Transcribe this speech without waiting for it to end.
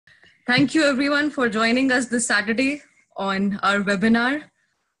Thank you everyone for joining us this Saturday on our webinar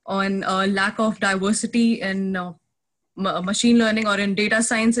on lack of diversity in machine learning or in data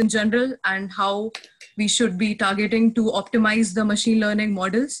science in general, and how we should be targeting to optimize the machine learning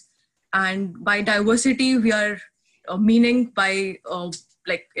models. And by diversity, we are meaning by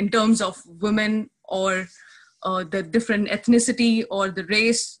like in terms of women or the different ethnicity or the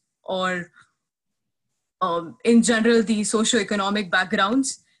race or in general the socioeconomic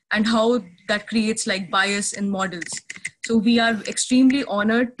backgrounds, and how that creates like bias in models. So we are extremely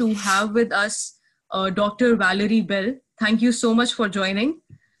honored to have with us Dr. Valarie Bell. Thank you so much for joining.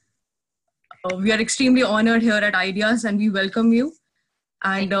 We are extremely honored here at Ideas, and we welcome you.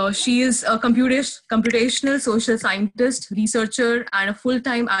 And she is a computational social scientist, researcher, and a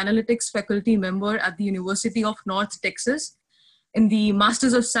full-time analytics faculty member at the University of North Texas in the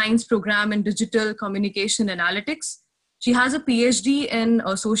Masters of Science program in Digital Communication Analytics. She has a PhD in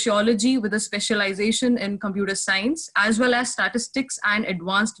sociology with a specialization in computer science, as well as statistics and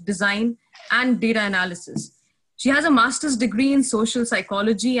advanced design and data analysis. She has a master's degree in social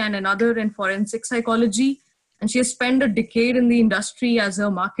psychology and another in forensic psychology. And she has spent a decade in the industry as a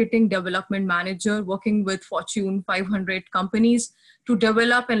marketing development manager, working with Fortune 500 companies to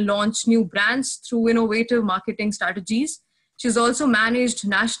develop and launch new brands through innovative marketing strategies. She's also managed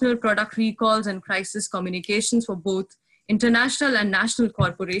national product recalls and crisis communications for both international and national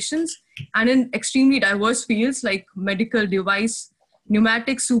corporations, and in extremely diverse fields like medical device,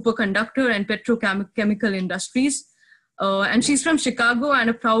 pneumatic superconductor, and petrochemical industries. And she's from Chicago and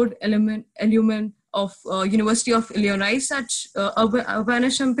a proud alumni of University of Illinois at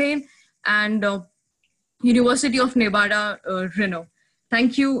Urbana-Champaign and University of Nevada, Reno.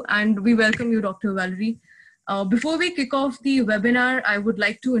 Thank you, and we welcome you, Dr. Valarie. Before we kick off the webinar, I would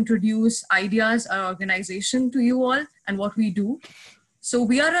like to introduce Ideas, our organization, to you all and what we do. So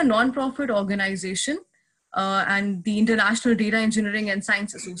we are a nonprofit organization and the International Data Engineering and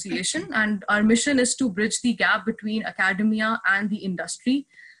Science Association. And our mission is to bridge the gap between academia and the industry.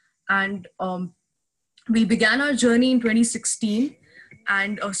 And we began our journey in 2016.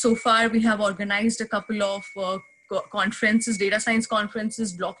 And so far we have organized a couple of conferences, data science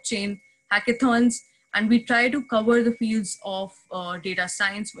conferences, blockchain hackathons, and we try to cover the fields of data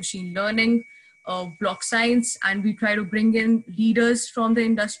science, machine learning, block science, and we try to bring in leaders from the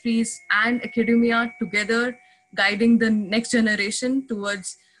industries and academia together, guiding the next generation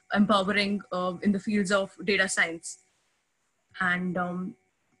towards empowering in the fields of data science. And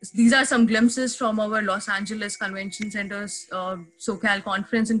these are some glimpses from our Los Angeles Convention Center's SoCal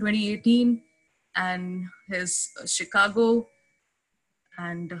conference in 2018, and his Chicago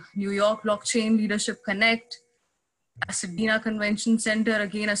and New York Blockchain Leadership Connect, Pasadena Convention Center,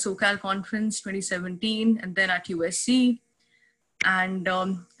 again a SoCal conference 2017, and then at USC. And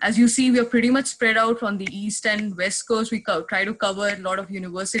as you see, we are pretty much spread out on the East and West Coast. We try to cover a lot of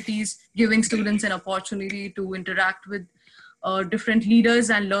universities, giving students an opportunity to interact with different leaders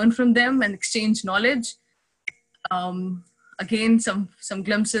and learn from them and exchange knowledge. Again, some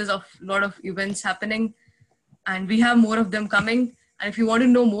glimpses of a lot of events happening, and we have more of them coming. And if you want to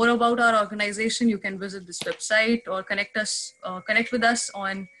know more about our organization, you can visit this website or connect with us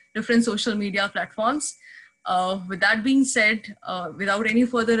on different social media platforms. With that being said, without any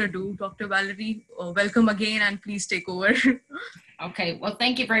further ado, Dr. Valarie, welcome again, and please take over. Okay, well,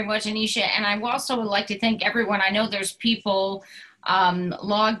 thank you very much, Anisha. And I also would like to thank everyone. I know there's people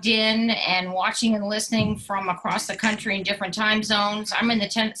logged in and watching and listening from across the country in different time zones. I'm in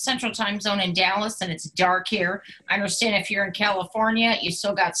the central time zone in Dallas, and it's dark here. I understand if you're in California, you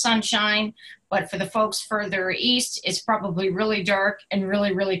still got sunshine, but for the folks further east, it's probably really dark and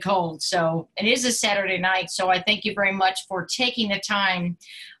really, really cold. So it is a Saturday night, so I thank you very much for taking the time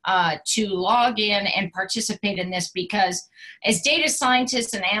to log in and participate in this, because as data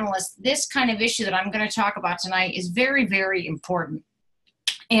scientists and analysts, this kind of issue that I'm going to talk about tonight is very, very important.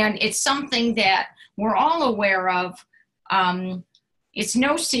 And it's something that we're all aware of. It's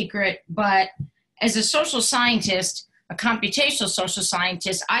no secret, but as a social scientist, a computational social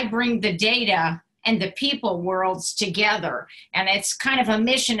scientist, I bring the data and the people worlds together. And it's kind of a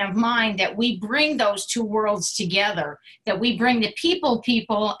mission of mine that we bring those two worlds together, that we bring the people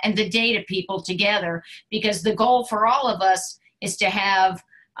and the data people together, because the goal for all of us is to have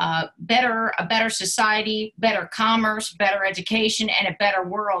a better society, better commerce, better education, and a better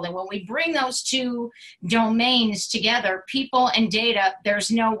world. And when we bring those two domains together, people and data, there's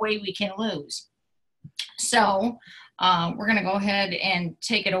no way we can lose. So we're going to go ahead and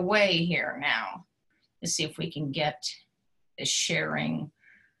take it away here now. Let's see if we can get the sharing.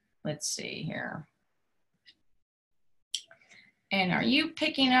 Let's see here. And are you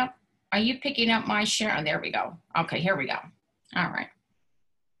picking up Are you picking up my share? Oh, there we go. Okay, here we go. All right.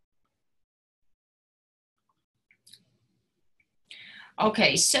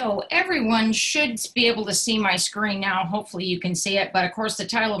 Okay, so everyone should be able to see my screen now. Hopefully you can see it. But of course, the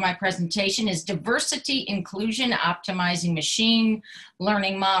title of my presentation is Diversity, Inclusion, Optimizing Machine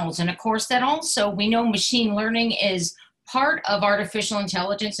Learning Models. And of course, that also, we know machine learning is part of artificial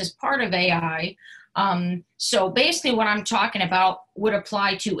intelligence, is part of AI. So basically what I'm talking about would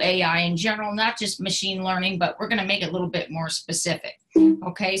apply to AI in general, not just machine learning, but we're going to make it a little bit more specific.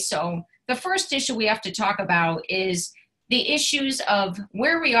 Okay, so the first issue we have to talk about is the issues of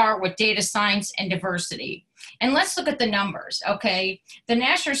where we are with data science and diversity. And let's look at the numbers, okay? The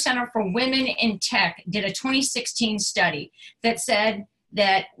National Center for Women in Tech did a 2016 study that said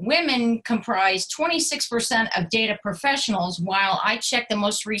that women comprise 26% of data professionals, while I checked the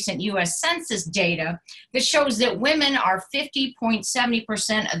most recent US Census data that shows that women are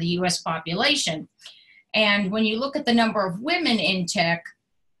 50.70% of the US population. And when you look at the number of women in tech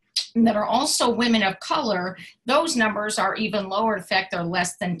that are also women of color, those numbers are even lower. In fact, they're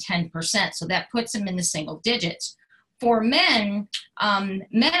less than 10%. So that puts them in the single digits. For men,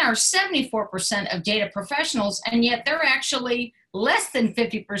 men are 74% of data professionals, and yet they're actually less than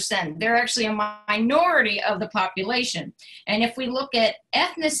 50%. They're actually a minority of the population. And if we look at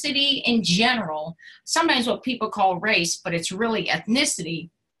ethnicity in general, sometimes what people call race, but it's really ethnicity,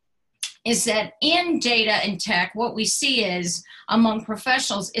 is that in data and tech, what we see is among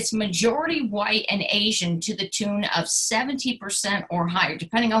professionals, it's majority white and Asian to the tune of 70% or higher,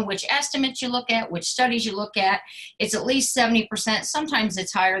 depending on which estimates you look at, which studies you look at. It's at least 70%. Sometimes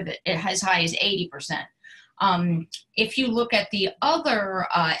it's higher, as high as 80%. If you look at the other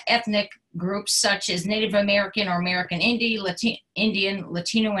ethnic groups, such as Native American or American Indian,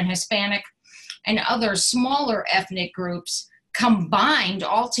 Latino, and Hispanic, and other smaller ethnic groups, combined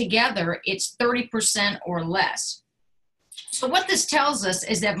all together, it's 30% or less. So what this tells us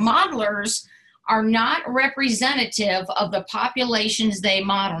is that modelers are not representative of the populations they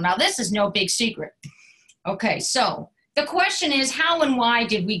model. Now, this is no big secret. Okay, so the question is, how and why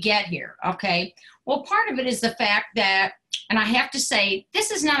did we get here? Okay, well, part of it is the fact that, and I have to say,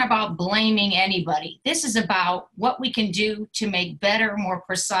 this is not about blaming anybody. This is about what we can do to make better, more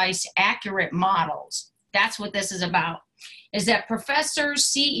precise, accurate models. That's what this is about. Is that professors,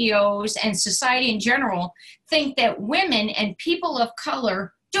 CEOs, and society in general think that women and people of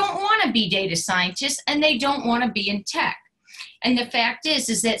color don't want to be data scientists and they don't want to be in tech. And the fact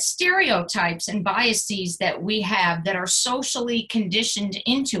is that stereotypes and biases that we have that are socially conditioned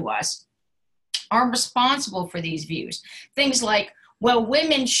into us are responsible for these views. Things like, well,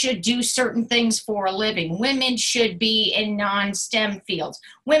 women should do certain things for a living. Women should be in non-STEM fields.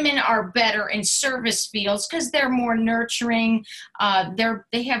 Women are better in service fields because they're more nurturing.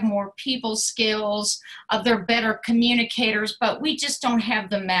 They have more people skills. They're better communicators, but we just don't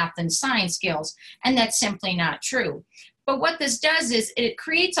have the math and science skills. And that's simply not true. But what this does is it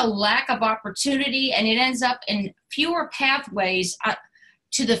creates a lack of opportunity, and it ends up in fewer pathways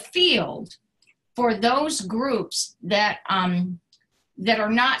to the field for those groups that are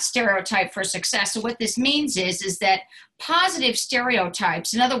not stereotyped for success. So what this means is that positive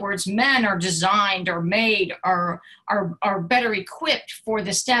stereotypes, in other words, men are designed or made or are better equipped for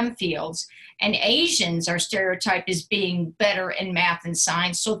the STEM fields, and Asians are stereotyped as being better in math and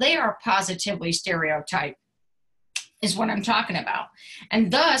science, so they are positively stereotyped, is what I'm talking about. And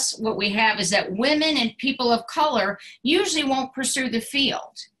thus, what we have is that women and people of color usually won't pursue the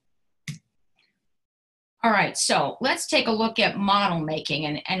field. All right, so let's take a look at model making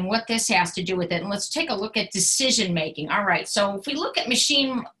and what this has to do with it. And let's take a look at decision making. All right, so if we look at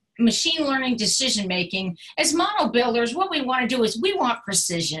machine learning decision making, as model builders, what we want to do is we want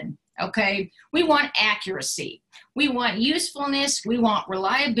precision, okay? We want accuracy. We want usefulness, we want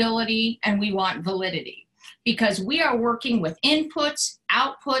reliability, and we want validity. Because we are working with inputs,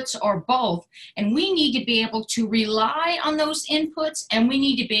 outputs, or both, and we need to be able to rely on those inputs, and we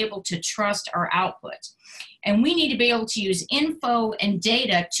need to be able to trust our outputs. And we need to be able to use info and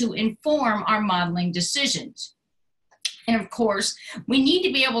data to inform our modeling decisions. And of course, we need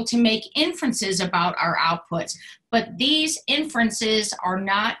to be able to make inferences about our outputs, but these inferences are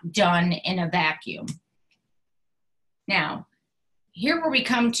not done in a vacuum. Now, here where we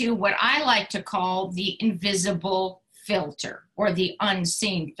come to what I like to call the invisible filter or the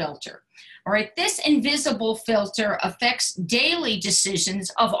unseen filter. All right, this invisible filter affects daily decisions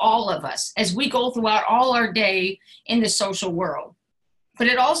of all of us as we go throughout all our day in the social world. But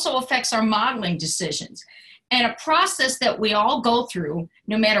it also affects our modeling decisions. And a process that we all go through,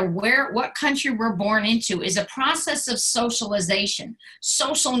 no matter what country we're born into, is a process of socialization.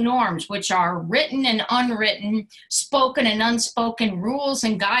 Social norms, which are written and unwritten, spoken and unspoken rules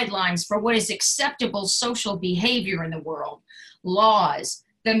and guidelines for what is acceptable social behavior in the world. Laws,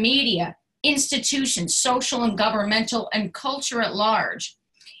 the media, institutions, social and governmental, and culture at large.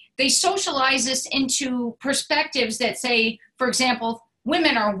 They socialize us into perspectives that say, for example,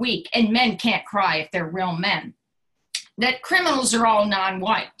 women are weak and men can't cry if they're real men. That criminals are all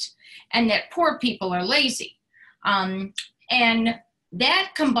non-white and that poor people are lazy. And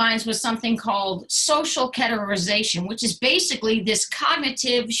that combines with something called social categorization, which is basically this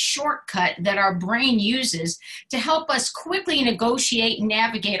cognitive shortcut that our brain uses to help us quickly negotiate and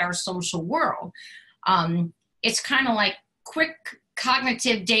navigate our social world. It's kind of like quick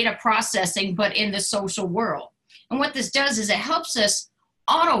cognitive data processing, but in the social world. And what this does is it helps us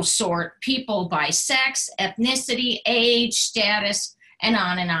auto-sort people by sex, ethnicity, age, status, and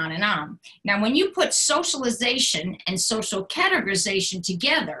on and on and on. Now, when you put socialization and social categorization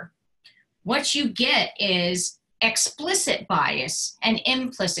together, what you get is explicit bias and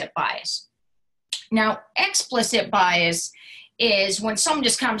implicit bias. Now, explicit bias is when someone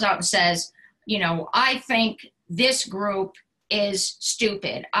just comes out and says, you know, I think this group is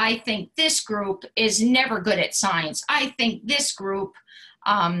stupid. I think this group is never good at science. I think this group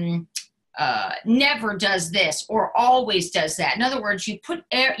never does this or always does that. In other words, you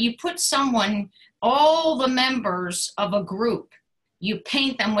put someone, all the members of a group, you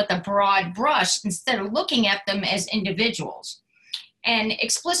paint them with a broad brush instead of looking at them as individuals. And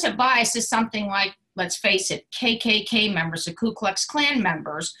explicit bias is something like, let's face it, KKK members, the Ku Klux Klan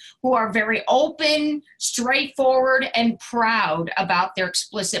members, who are very open, straightforward, and proud about their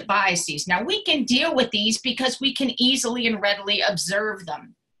explicit biases. Now, we can deal with these because we can easily and readily observe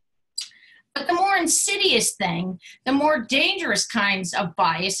them. But the more insidious thing, the more dangerous kinds of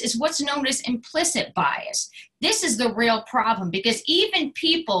bias is what's known as implicit bias. This is the real problem because even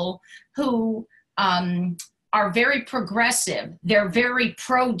people who are very progressive, they're very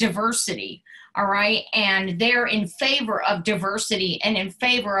pro-diversity, all right, and they're in favor of diversity and in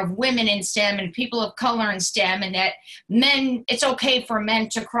favor of women in STEM and people of color in STEM, and that men, it's okay for men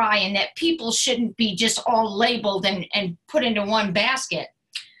to cry, and that people shouldn't be just all labeled and put into one basket.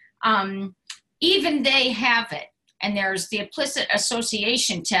 Even they have it. And there's the implicit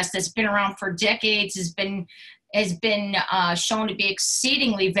association test that's been around for decades, has been shown to be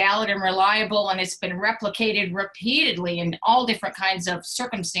exceedingly valid and reliable, and it's been replicated repeatedly in all different kinds of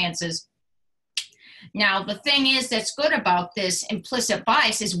circumstances. Now, the thing is that's good about this implicit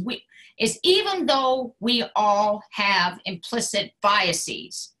bias is even though we all have implicit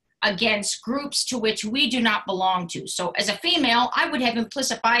biases against groups to which we do not belong to. So as a female, I would have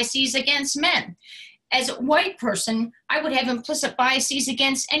implicit biases against men. As a white person, I would have implicit biases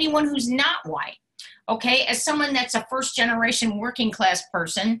against anyone who's not white. Okay, as someone that's a first generation working class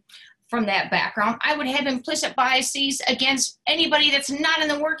person from that background, I would have implicit biases against anybody that's not in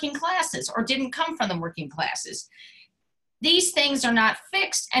the working classes or didn't come from the working classes. These things are not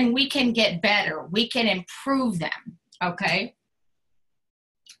fixed and we can get better. We can improve them, okay?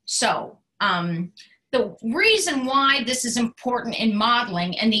 So the reason why this is important in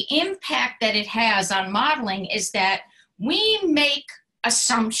modeling and the impact that it has on modeling is that we make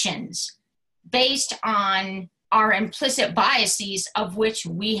assumptions based on our implicit biases of which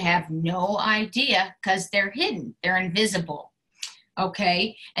we have no idea because they're hidden, they're invisible,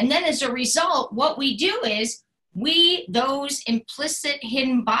 okay? And then as a result, what we do is those implicit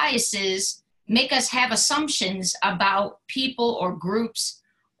hidden biases make us have assumptions about people or groups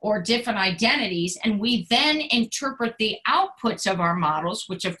or different identities, and we then interpret the outputs of our models,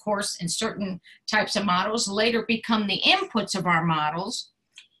 which of course in certain types of models later become the inputs of our models.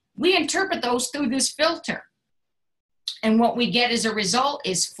 We interpret those through this filter. And what we get as a result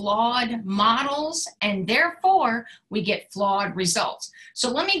is flawed models, and therefore we get flawed results. So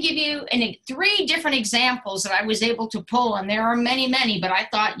let me give you 3 different examples that I was able to pull, and there are many, many, but I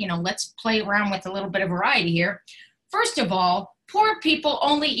thought, let's play around with a little bit of variety here. First of all, poor people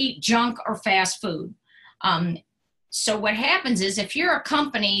only eat junk or fast food. So what happens is if you're a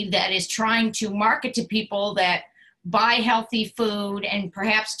company that is trying to market to people that buy healthy food and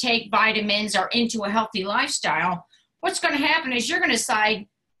perhaps take vitamins or into a healthy lifestyle, what's going to happen is you're going to decide,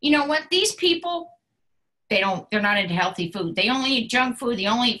 you know what, these people, they're not into healthy food. They only eat junk food. They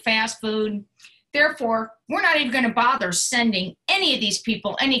only eat fast food. Therefore, we're not even going to bother sending any of these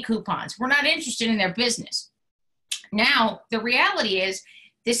people any coupons. We're not interested in their business. Now, the reality is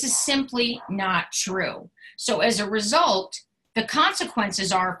this is simply not true. So as a result, the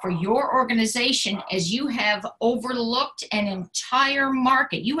consequences are for your organization as you have overlooked an entire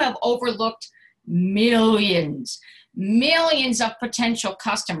market. You have overlooked millions of potential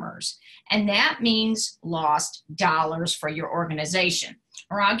customers. And that means lost dollars for your organization.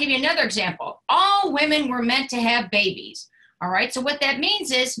 Or I'll give you another example. All women were meant to have babies. All right, so what that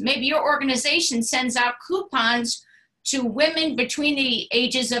means is maybe your organization sends out coupons to women between the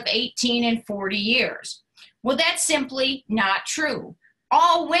ages of 18 and 40 years. Well, that's simply not true.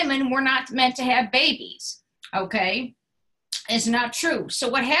 All women were not meant to have babies, okay? It's not true. So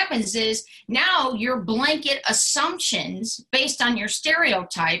what happens is now your blanket assumptions based on your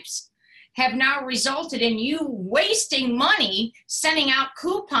stereotypes have now resulted in you wasting money sending out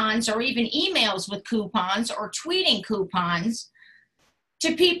coupons or even emails with coupons or tweeting coupons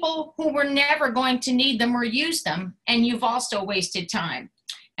to people who were never going to need them or use them, and you've also wasted time.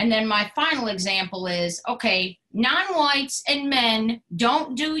 And then my final example is, okay, non-whites and men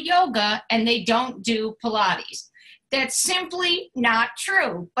don't do yoga and they don't do Pilates. That's simply not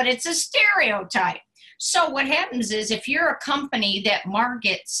true, but it's a stereotype. So what happens is if you're a company that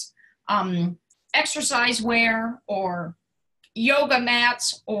markets exercise wear or yoga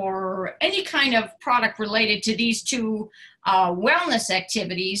mats or any kind of product related to these two wellness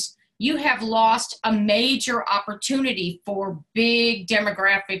activities, you have lost a major opportunity for big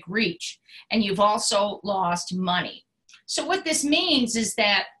demographic reach, and you've also lost money. So what this means is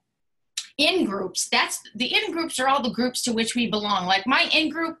that in-groups, the in-groups are all the groups to which we belong. Like my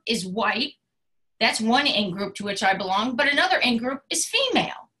in-group is white. That's one in-group to which I belong, but another in-group is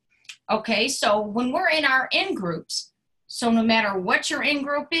female. Okay, so when we're in our in-groups, so no matter what your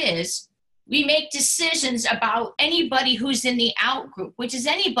in-group is, we make decisions about anybody who's in the out-group, which is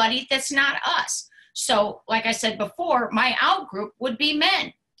anybody that's not us. So like I said before, my out-group would be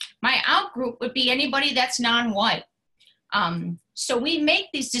men. My out-group would be anybody that's non-white. So we make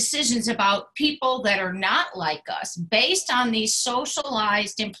these decisions about people that are not like us based on these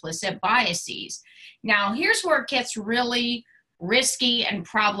socialized implicit biases. Now, here's where it gets really risky and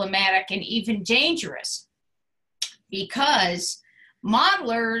problematic and even dangerous, because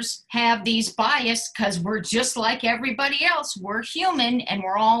modelers have these bias because we're just like everybody else. We're human and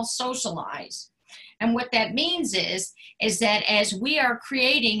we're all socialized. And what that means is that as we are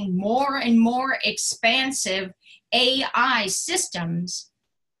creating more and more expansive AI systems,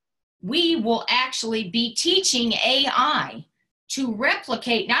 we will actually be teaching AI to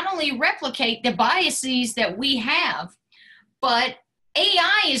replicate, not only replicate the biases that we have, but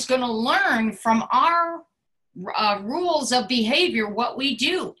AI is going to learn from our rules of behavior, what we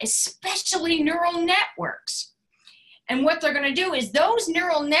do, especially neural networks. And what they're going to do is those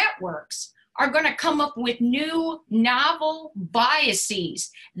neural networks are going to come up with new novel biases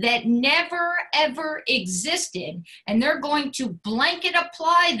that never ever existed, and they're going to blanket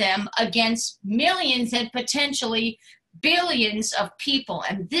apply them against millions and potentially billions of people.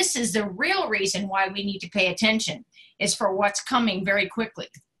 And this is the real reason why we need to pay attention, is for what's coming very quickly.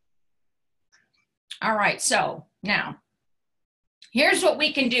 All right, so now here's what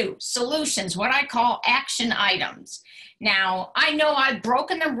we can do. Solutions, what I call action items. Now, I know I've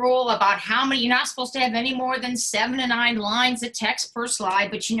broken the rule about how many, you're not supposed to have any more than 7 to 9 lines of text per slide,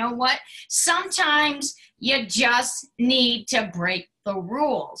 but you know what? Sometimes you just need to break the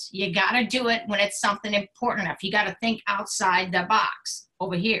rules. You got to do it when it's something important enough. You got to think outside the box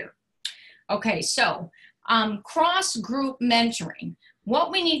over here. Okay, so cross-group mentoring.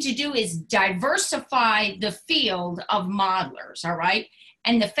 What we need to do is diversify the field of modelers, all right?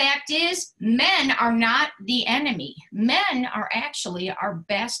 And the fact is, men are not the enemy. Men are actually our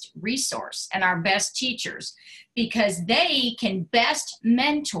best resource and our best teachers, because they can best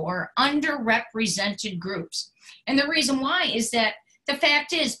mentor underrepresented groups. And the reason why is that the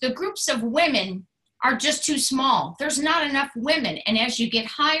fact is the groups of women are just too small. There's not enough women. And as you get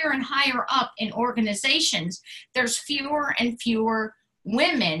higher and higher up in organizations, there's fewer and fewer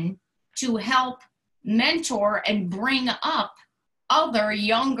women to help mentor and bring up other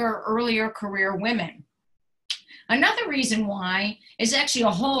younger, earlier career women. Another reason why is actually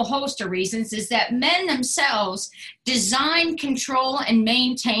a whole host of reasons, is that men themselves design, control, and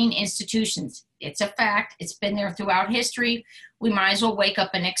maintain institutions. It's a fact. It's been there throughout history. We might as well wake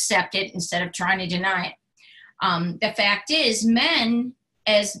up and accept it instead of trying to deny it. The fact is, men,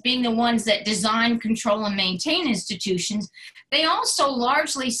 as being the ones that design, control, and maintain institutions, they also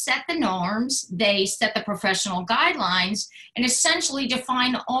largely set the norms, they set the professional guidelines, and essentially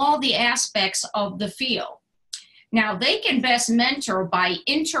define all the aspects of the field. Now, they can best mentor by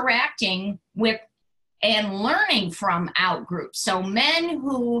interacting with and learning from outgroups. So men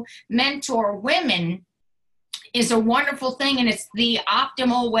who mentor women is a wonderful thing, and it's the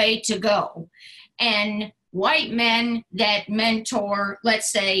optimal way to go. And white men that mentor,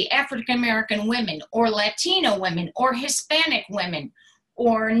 let's say, African American women or Latino women or Hispanic women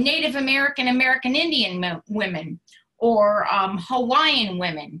or Native American, American Indian women or Hawaiian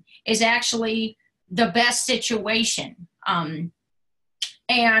women is actually the best situation. And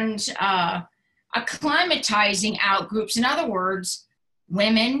acclimatizing out groups, in other words,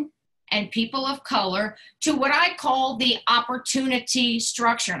 women and people of color, to what I call the opportunity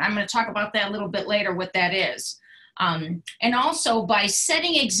structure. And I'm going to talk about that a little bit later, what that is. And also by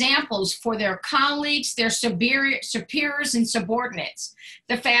setting examples for their colleagues, their superiors and subordinates.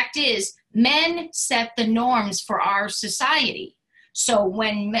 The fact is, men set the norms for our society. So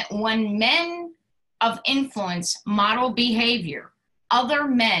when men of influence model behavior, other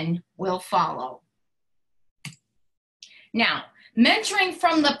men will follow. Now, mentoring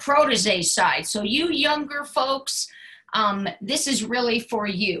from the protege side. So you younger folks, this is really for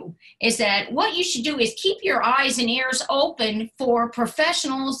you, is that what you should do is keep your eyes and ears open for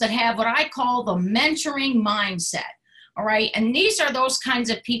professionals that have what I call the mentoring mindset, all right? And these are those kinds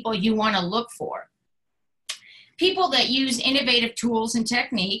of people you want to look for. People that use innovative tools and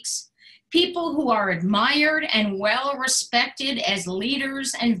techniques, people who are admired and well respected as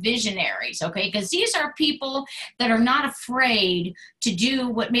leaders and visionaries, okay? Because these are people that are not afraid to do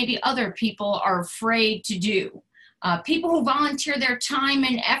what maybe other people are afraid to do. People who volunteer their time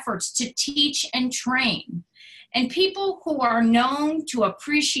and efforts to teach and train. And people who are known to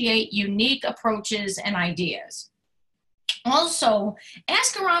appreciate unique approaches and ideas. Also,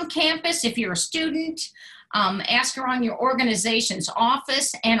 ask around campus if you're a student. Ask around your organization's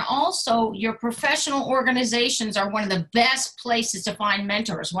office, and also your professional organizations are one of the best places to find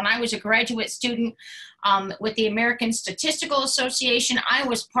mentors. When I was a graduate student with the American Statistical Association, I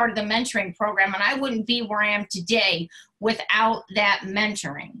was part of the mentoring program, and I wouldn't be where I am today without that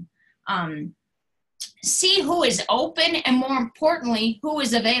mentoring. See who is open, and more importantly, who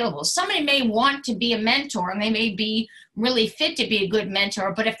is available. Somebody may want to be a mentor and they may be really fit to be a good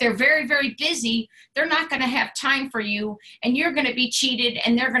mentor, but if they're very, very busy, they're not going to have time for you, and you're going to be cheated,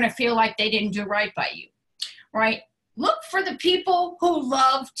 and they're going to feel like they didn't do right by you, right? Look for the people who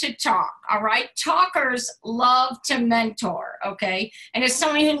love to talk, all right? Talkers love to mentor, okay? And as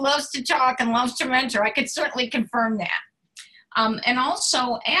somebody who loves to talk and loves to mentor, I could certainly confirm that. And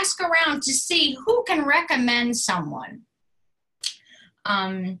also ask around to see who can recommend someone.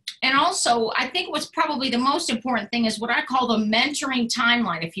 And also, I think what's probably the most important thing is what I call the mentoring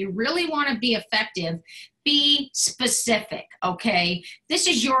timeline. If you really want to be effective, be specific, okay? This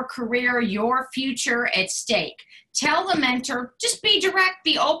is your career, your future at stake. Tell the mentor, just be direct,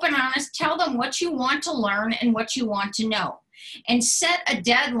 be open, honest, tell them what you want to learn and what you want to know. And set a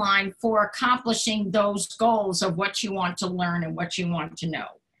deadline for accomplishing those goals of what you want to learn and what you want to know.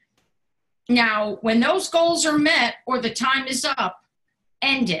 Now, when those goals are met or the time is up,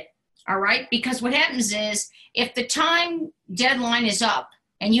 end it, all right? Because what happens is if the time deadline is up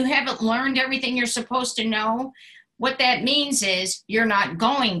and you haven't learned everything you're supposed to know, what that means is you're not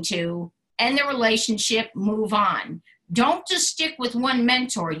going to end the relationship, move on. Don't just stick with one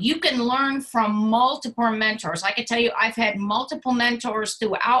mentor. You can learn from multiple mentors. I can tell you, I've had multiple mentors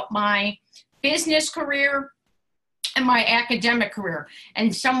throughout my business career and my academic career.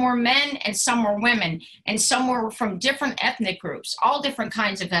 And some were men and some were women. And some were from different ethnic groups, all different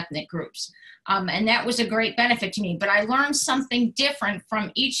kinds of ethnic groups. And that was a great benefit to me. But I learned something different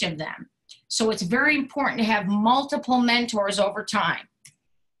from each of them. So it's very important to have multiple mentors over time.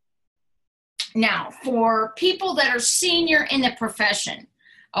 Now, for people that are senior in the profession,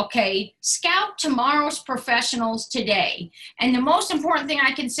 okay, scout tomorrow's professionals today. And the most important thing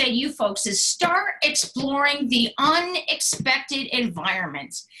I can say to you folks is start exploring the unexpected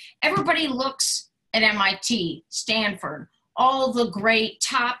environments. Everybody looks at MIT, Stanford, all the great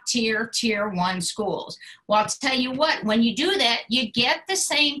top tier, tier 1 schools. Well, I'll tell you what, when you do that, you get the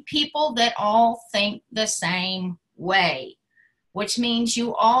same people that all think the same way, which means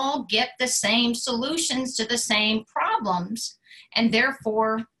you all get the same solutions to the same problems, and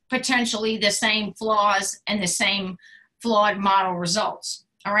therefore potentially the same flaws and the same flawed model results.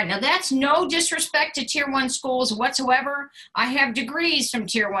 All right, now that's no disrespect to tier 1 schools whatsoever. I have degrees from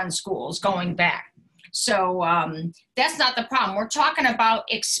tier 1 schools going back. So that's not the problem. We're talking about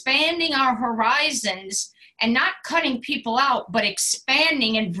expanding our horizons and not cutting people out, but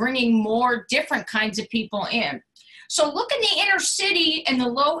expanding and bringing more different kinds of people in. So look in the inner city and the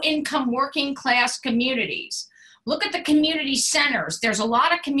low-income working class communities. Look at the community centers. There's a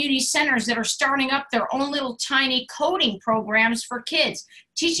lot of community centers that are starting up their own little tiny coding programs for kids,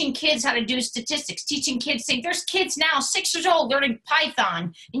 teaching kids how to do statistics, teaching kids, there's kids now 6 years old learning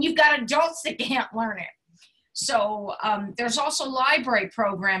Python, and you've got adults that can't learn it. So there's also library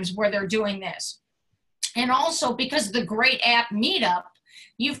programs where they're doing this. And also because of the great app Meetup,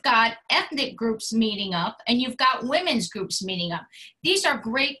 you've got ethnic groups meeting up and you've got women's groups meeting up. These are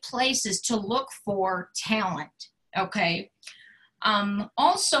great places to look for talent. Okay.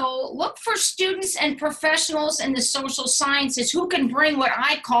 Also, look for students and professionals in the social sciences who can bring what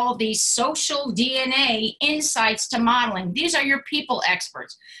I call the social DNA insights to modeling. These are your people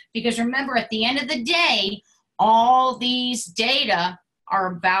experts. Because remember, at the end of the day, all these data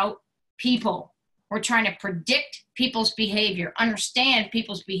are about people. We're trying to predict people's behavior, understand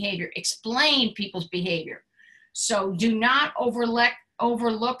people's behavior, explain people's behavior. So do not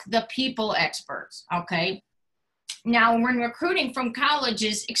overlook the people experts, okay? Now, when recruiting from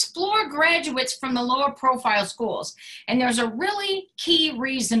colleges, explore graduates from the lower profile schools. And there's a really key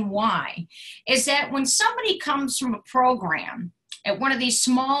reason why, is that when somebody comes from a program at one of these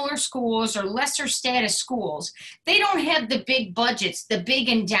smaller schools or lesser status schools, they don't have the big budgets, the big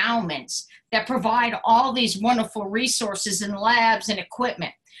endowments that provide all these wonderful resources and labs and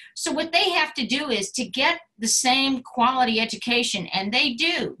equipment. So what they have to do is to get the same quality education, and they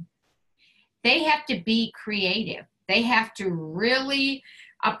do, they have to be creative. They have to really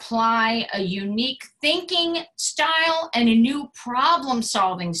apply a unique thinking style and a new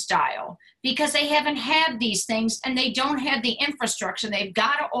problem-solving style because they haven't had these things and they don't have the infrastructure. They've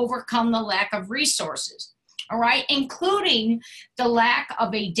got to overcome the lack of resources, all right, including the lack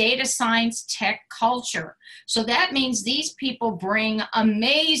of a data science tech culture. So that means these people bring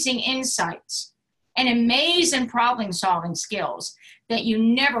amazing insights and amazing problem-solving skills that you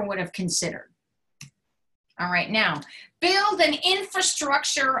never would have considered. All right, now, build an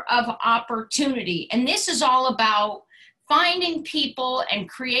infrastructure of opportunity. And this is all about finding people and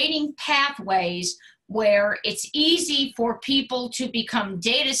creating pathways where it's easy for people to become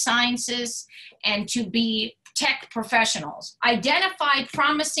data scientists and to be tech professionals. Identify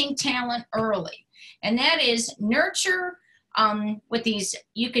promising talent early. And that is nurture with these,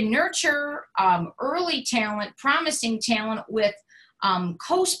 you can nurture early talent, promising talent with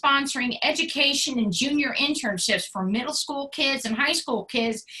co-sponsoring education and junior internships for middle school kids and high school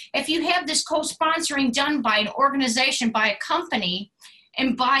kids. If you have this co-sponsoring done by an organization, by a company,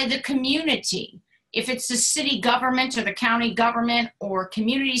 and by the community, if it's the city government or the county government or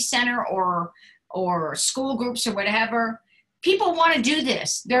community center or school groups or whatever, people want to do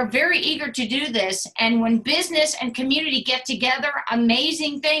this. They're very eager to do this. And when business and community get together,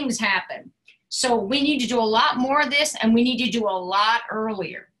 amazing things happen. So we need to do a lot more of this, and we need to do a lot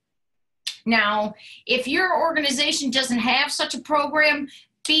earlier. Now, if your organization doesn't have such a program,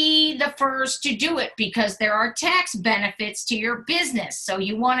 be the first to do it because there are tax benefits to your business. So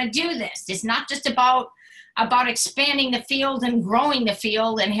you want to do this. It's not just about expanding the field and growing the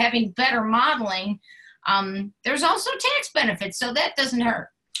field and having better modeling. There's also tax benefits, so that doesn't hurt.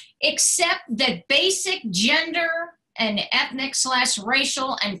 Accept that basic gender and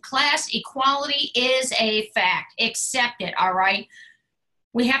ethnic/racial and class equality is a fact. Accept it, all right?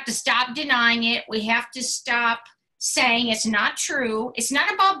 We have to stop denying it. We have to stop saying it's not true. It's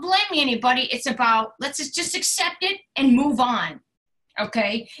not about blaming anybody. It's about let's just accept it and move on,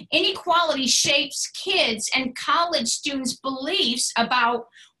 okay? Inequality shapes kids and college students' beliefs about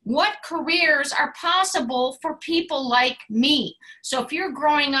what careers are possible for people like me. So if you're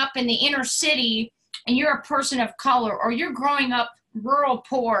growing up in the inner city and you're a person of color, or you're growing up rural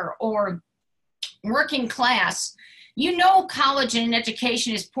poor or working class, you know college and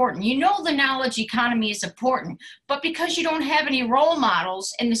education is important. You know the knowledge economy is important. But because you don't have any role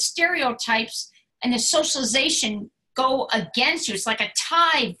models and the stereotypes and the socialization go against you, it's like a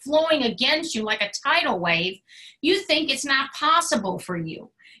tide flowing against you like a tidal wave, you think it's not possible for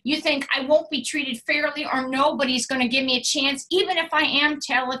you. You think I won't be treated fairly or nobody's going to give me a chance, even if I am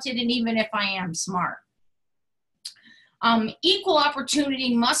talented and even if I am smart. Equal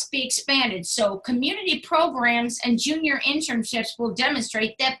opportunity must be expanded. So community programs and junior internships will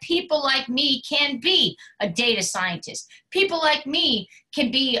demonstrate that people like me can be a data scientist. People like me can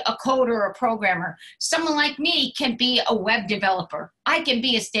be a coder or a programmer. Someone like me can be a web developer. I can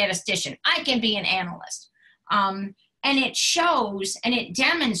be a statistician. I can be an analyst. And it shows and it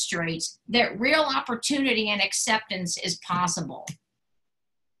demonstrates that real opportunity and acceptance is possible.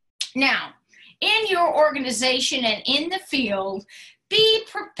 Now, in your organization and in the field, be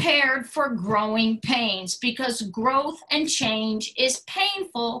prepared for growing pains because growth and change is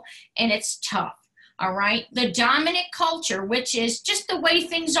painful and it's tough. all right? The dominant culture, which is just the way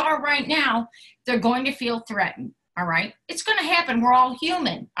things are right now, they're going to feel threatened, all right? It's going to happen. We're all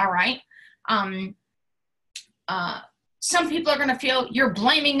human, all right? Some people are going to feel you're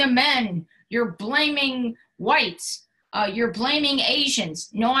blaming the men, you're blaming whites, you're blaming Asians.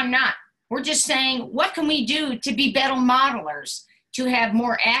 No, I'm not. We're just saying, what can we do to be better modelers, to have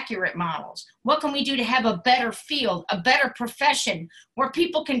more accurate models? What can we do to have a better field, a better profession where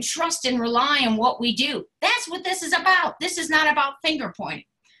people can trust and rely on what we do? That's what this is about. This is not about finger pointing.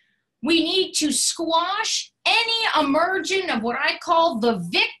 We need to squash any emergence of what I call the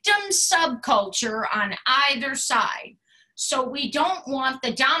victim subculture on either side. So we don't want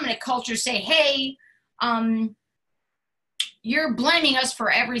the dominant culture to say, hey, you're blaming us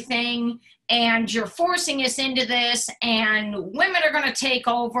for everything and you're forcing us into this and women are going to take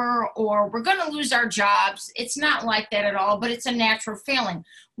over or we're going to lose our jobs. It's not like that at all, but it's a natural feeling.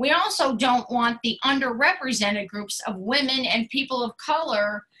 We also don't want the underrepresented groups of women and people of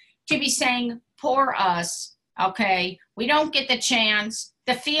color to be saying, poor us, okay? We don't get the chance.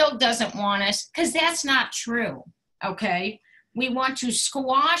 The field doesn't want us, because that's not true, okay? We want to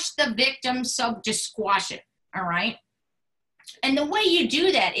squash the victim to squash it, all right? And the way you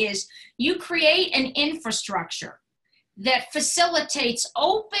do that is you create an infrastructure that facilitates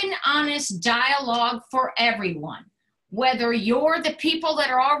open, honest dialogue for everyone. Whether you're the people that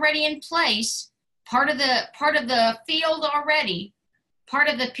are already in place, part of the field already, part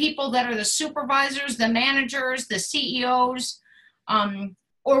of the people that are the supervisors, the managers, the CEOs,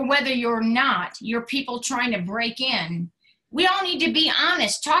 or whether you're not, you're people trying to break in. We all need to be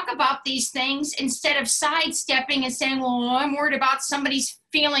honest, talk about these things instead of sidestepping and saying, well, I'm worried about somebody's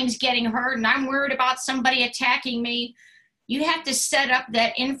feelings getting hurt and I'm worried about somebody attacking me. You have to set up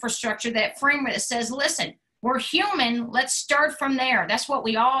that infrastructure, that framework that says, listen, we're human, let's start from there. That's what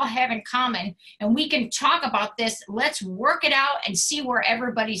we all have in common. And we can talk about this. Let's work it out and see where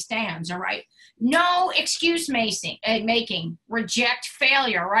everybody stands, all right? No excuse making, reject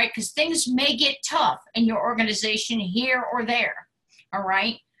failure, right? Because things may get tough in your organization here or there, all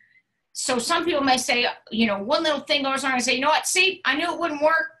right? So some people may say, you know, one little thing goes on and say, you know what, see, I knew it wouldn't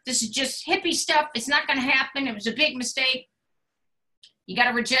work. This is just hippie stuff. It's not going to happen. It was a big mistake. You got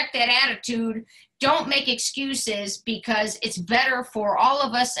to reject that attitude. Don't make excuses, because it's better for all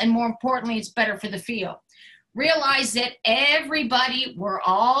of us, and more importantly, it's better for the field. Realize that everybody, we're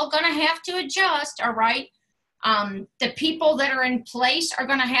all going to have to adjust, all right? The people that are in place are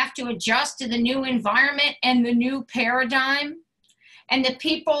going to have to adjust to the new environment and the new paradigm. And the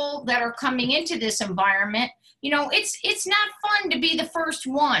people that are coming into this environment, you know, it's not fun to be the first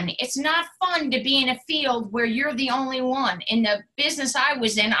one. It's not fun to be in a field where you're the only one. In the business I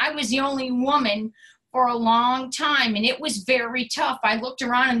was in, I was the only woman for a long time, and it was very tough. I looked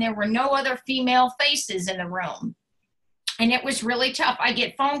around and there were no other female faces in the room, and it was really tough. I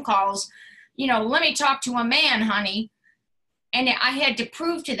get phone calls, you know, let me talk to a man, honey. And I had to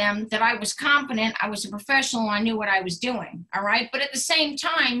prove to them that I was competent, I was a professional, I knew what I was doing, all right? But at the same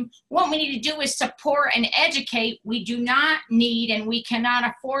time, what we need to do is support and educate. We do not need and we cannot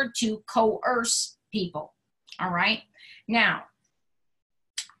afford to coerce people, all right? Now,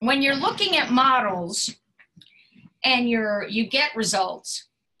 when you're looking at models and you get results,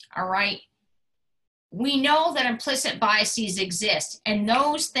 all right, we know that implicit biases exist, and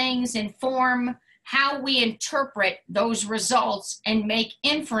those things inform how we interpret those results and make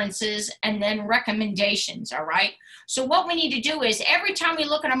inferences and then recommendations, all right? So what we need to do is every time we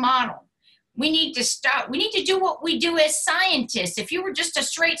look at a model, we need to do what we do as scientists. If you were just a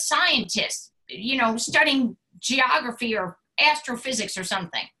straight scientist, you know, studying geography or astrophysics or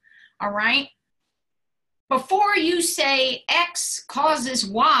something, all right? Before you say X causes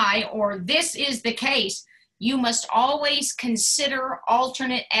Y or this is the case, you must always consider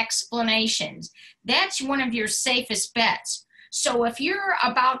alternate explanations. That's one of your safest bets. So if you're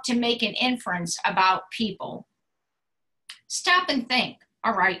about to make an inference about people, stop and think,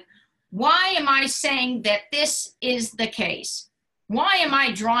 all right, why am I saying that this is the case? Why am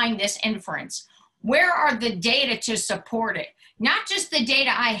I drawing this inference? Where are the data to support it? Not just the data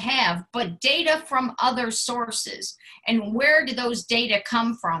I have, but data from other sources. And where do those data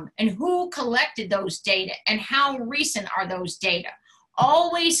come from? And who collected those data? And how recent are those data?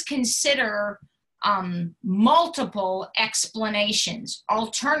 Always consider multiple explanations,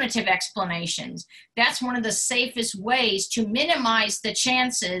 alternative explanations. That's one of the safest ways to minimize the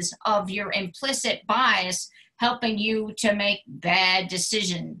chances of your implicit bias helping you to make bad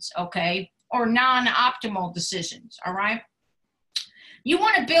decisions, okay? Or non-optimal decisions, all right? You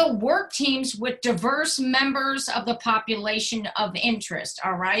want to build work teams with diverse members of the population of interest,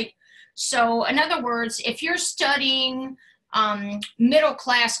 all right? So in other words, if you're studying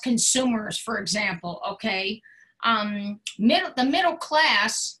middle-class consumers, for example, okay, the middle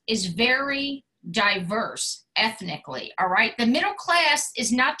class is very diverse ethnically, all right? The middle class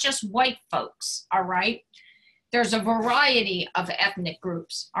is not just white folks, all right? There's a variety of ethnic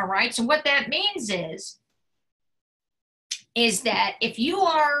groups, all right? So what that means is that if you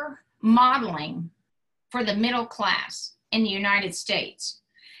are modeling for the middle class in the United States,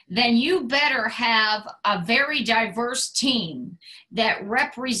 then you better have a very diverse team that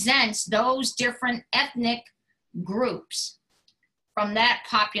represents those different ethnic groups from that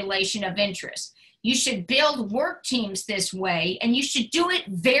population of interest. You should build work teams this way, and you should do it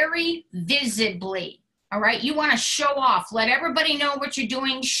very visibly. All right, you want to show off, let everybody know what you're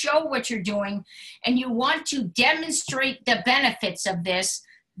doing, show what you're doing, and you want to demonstrate the benefits of this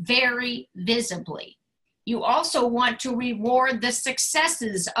very visibly. You also want to reward the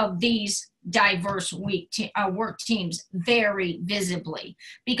successes of these diverse work teams very visibly,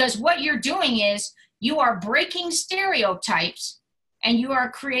 because what you're doing is you are breaking stereotypes and you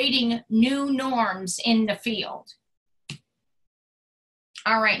are creating new norms in the field.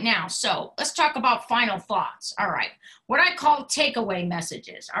 All right, now, so let's talk about final thoughts. All right, what I call takeaway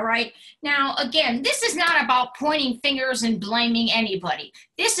messages. All right, now, again, this is not about pointing fingers and blaming anybody.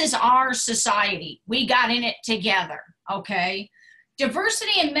 This is our society. We got in it together, okay?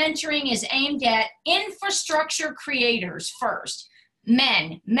 Diversity and mentoring is aimed at infrastructure creators first.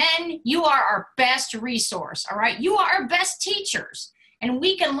 Men, you are our best resource, all right? You are our best teachers, and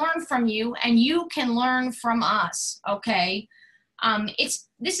we can learn from you, and you can learn from us, okay?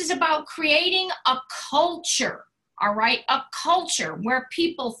 This is about creating a culture, all right? A culture where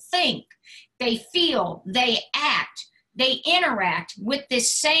people think, they feel, they act, they interact with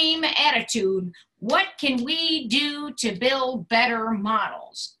this same attitude. What can we do to build better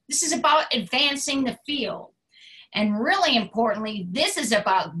models? This is about advancing the field. And really importantly, this is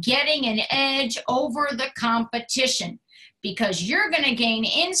about getting an edge over the competition, because you're going to gain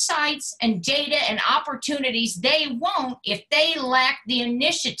insights and data and opportunities they won't if they lack the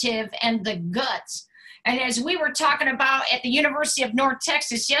initiative and the guts. And as we were talking about at the University of North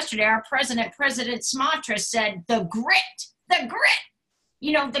Texas yesterday, our president, President Smatra, said the grit,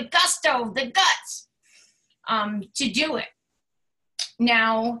 you know, the gusto, the guts to do it.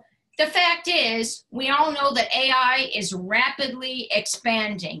 Now, the fact is, we all know that AI is rapidly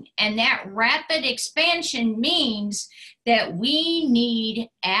expanding, and that rapid expansion means that we need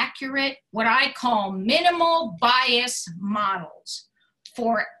accurate, what I call minimal bias models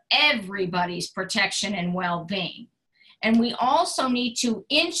for everybody's protection and well-being. And we also need to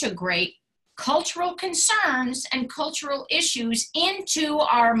integrate cultural concerns and cultural issues into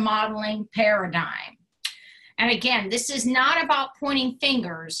our modeling paradigm. And again, this is not about pointing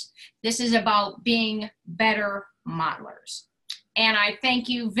fingers. This is about being better modelers. And I thank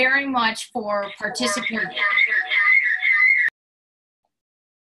you very much for participating.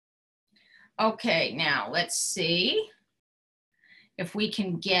 Okay, now let's see if we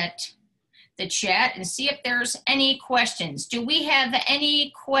can get the chat and see if there's any questions. Do we have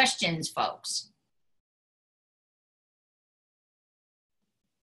any questions, folks?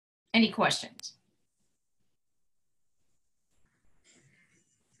 Any questions?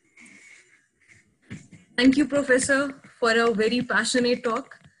 Thank you, Professor, for a very passionate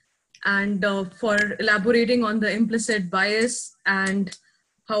talk and for elaborating on the implicit bias and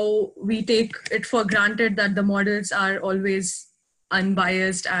how we take it for granted that the models are always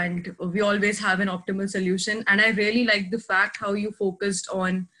unbiased and we always have an optimal solution. And I really like the fact how you focused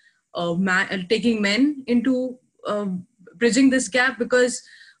on taking men into bridging this gap, because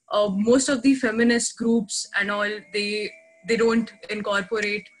most of the feminist groups and all, they don't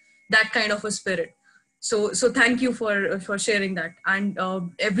incorporate that kind of a spirit. So thank you for sharing that. And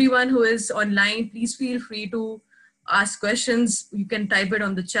everyone who is online, please feel free to ask questions. You can type it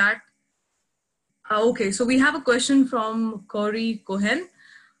on the chat. Okay, so we have a question from Corey Cohen.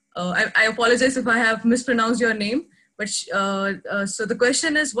 I apologize if I have mispronounced your name, but so the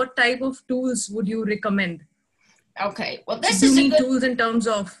question is, what type of tools would you recommend? Okay, well, this do is you need tools in terms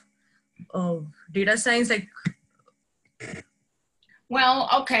of data science, like? Well,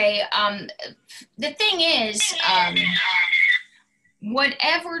 okay, the thing is,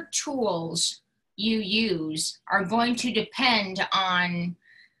 whatever tools you use are going to depend on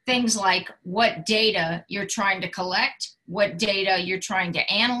things like what data you're trying to collect, what data you're trying to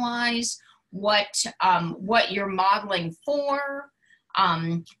analyze, what you're modeling for,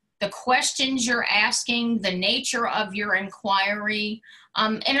 the questions you're asking, the nature of your inquiry,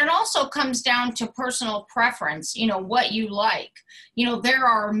 And it also comes down to personal preference, what you like. There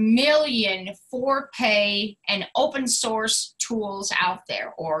are a million for-pay and open source tools out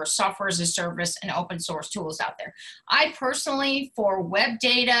there, or software as a service and open source tools out there. I personally, for web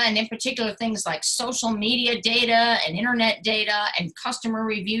data, and in particular things like social media data and internet data and customer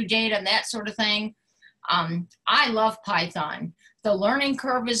review data and that sort of thing, I love Python. The learning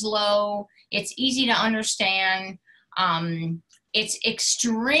curve is low. It's easy to understand. It's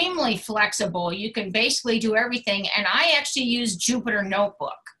extremely flexible. You can basically do everything. And I actually use Jupyter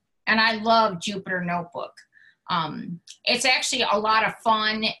Notebook, and I love Jupyter Notebook. It's actually a lot of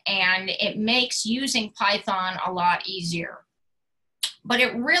fun, and it makes using Python a lot easier. But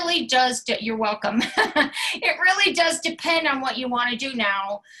it really does, you're welcome. It really does depend on what you want to do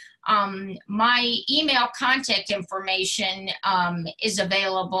now. My email contact information is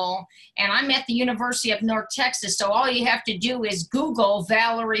available, and I'm at the University of North Texas, so all you have to do is Google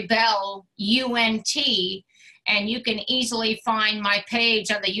Valarie Bell, UNT, and you can easily find my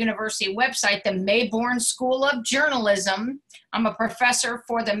page on the university website, the Mayborn School of Journalism. I'm a professor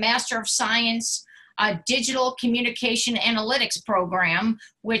for the Master of Science Digital Communication Analytics program,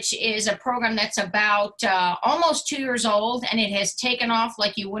 which is a program that's about almost 2 years old, and it has taken off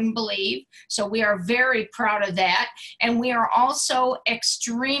like you wouldn't believe. So we are very proud of that. And we are also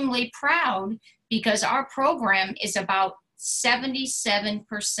extremely proud because our program is about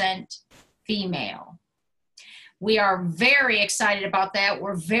 77% female. We are very excited about that.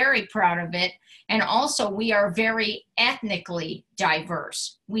 We're very proud of it. And also, we are very ethnically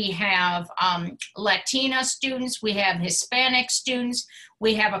diverse. We have Latina students, we have Hispanic students,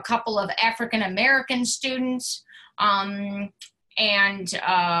 we have a couple of African American students,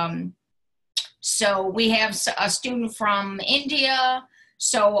 so we have a student from India.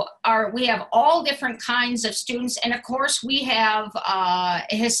 So we have all different kinds of students. And of course, we have a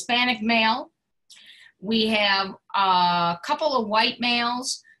Hispanic male. We have a couple of white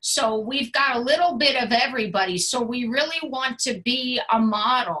males. So we've got a little bit of everybody. So we really want to be a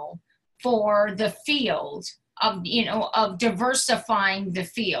model for the field of, of diversifying the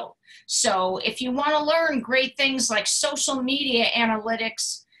field. So if you want to learn great things like social media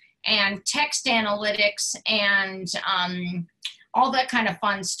analytics and text analytics and all that kind of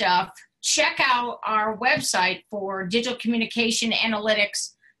fun stuff, check out our website for digital communication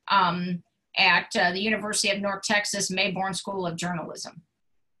analytics at the University of North Texas Mayborn School of Journalism.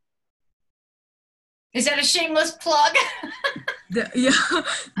 Is that a shameless plug? Yeah,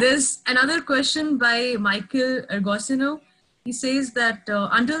 there's another question by Michael Ergosino. He says that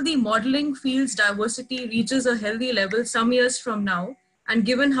until the modeling field's diversity reaches a healthy level some years from now, and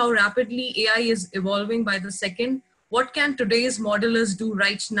given how rapidly AI is evolving by the second, what can today's modelers do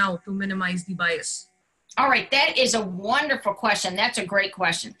right now to minimize the bias? All right, that is a wonderful question. That's a great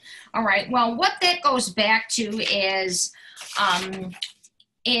question. All right, well, what that goes back to is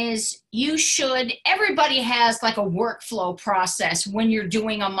everybody has like a workflow process when you're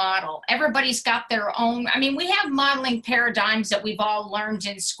doing a model. Everybody's got their own, we have modeling paradigms that we've all learned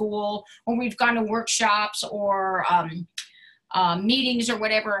in school, or we've gone to workshops or meetings or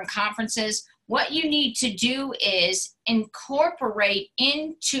whatever and conferences. What you need to do is incorporate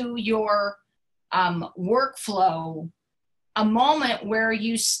into your workflow a moment where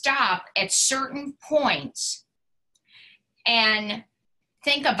you stop at certain points and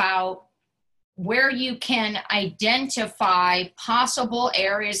think about where you can identify possible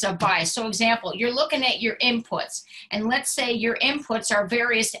areas of bias. So example, you're looking at your inputs, and let's say your inputs are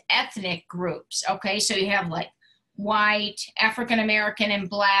various ethnic groups, okay? So you have like white, African American and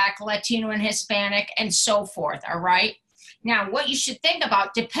Black, Latino and Hispanic, and so forth, all right? Now, what you should think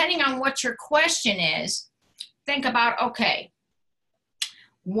about, depending on what your question is, think about, okay,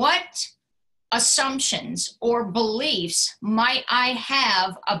 what assumptions or beliefs might I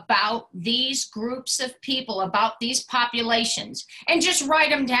have about these groups of people, about these populations, and just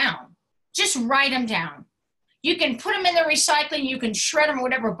write them down. Just write them down. You can put them in the recycling, you can shred them or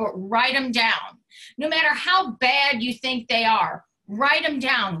whatever, but write them down. No matter how bad you think they are, write them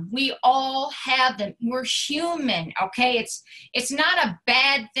down. We all have them. We're human, okay? It's not a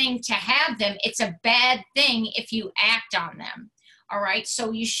bad thing to have them. It's a bad thing if you act on them. All right,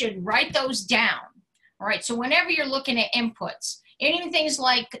 so you should write those down. All right, so whenever you're looking at inputs, and even things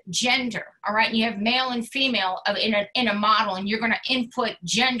like gender, all right, you have male and female in a model, and you're going to input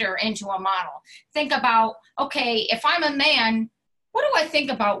gender into a model. Think about, okay, if I'm a man, what do I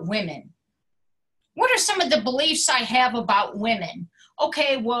think about women? What are some of the beliefs I have about women?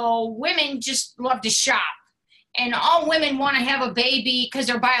 Okay, well, women just love to shop, and all women want to have a baby because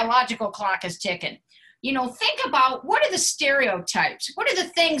their biological clock is ticking. you know, think about what are the stereotypes? What are the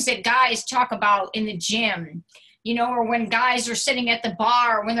things that guys talk about in the gym, you know, or when guys are sitting at the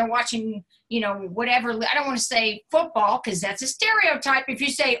bar, when they're watching, you know, whatever. I don't want to say football because that's a stereotype. If you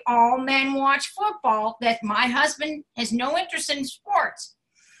say all men watch football, that my husband has no interest in sports.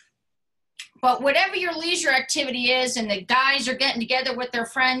 But whatever your leisure activity is and the guys are getting together with their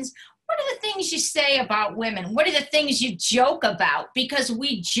friends, what are the things you say about women? What are the things you joke about? Because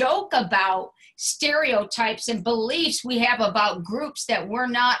we joke about stereotypes and beliefs we have about groups that we're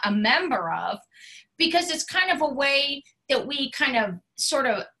not a member of, because it's kind of a way that we kind of sort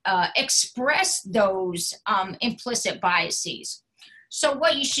of express those implicit biases. So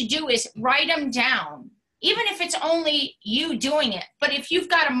what you should do is write them down, even if it's only you doing it. But if you've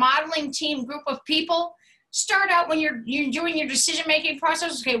got a modeling team group of people, start out when you're doing your decision-making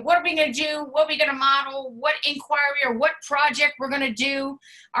process. Okay, what are we going to do? What are we going to model? What inquiry or what project we're going to do?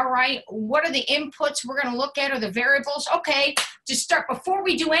 All right, what are the inputs we're going to look at or the variables? Okay, to start, before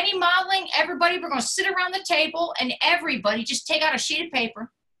we do any modeling, everybody, we're going to sit around the table and everybody just take out a sheet of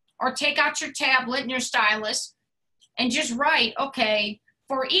paper or take out your tablet and your stylus and just write, okay,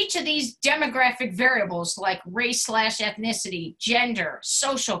 for each of these demographic variables like race/ethnicity, gender,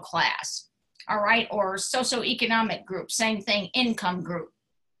 social class, all right, or socioeconomic group, same thing, income group.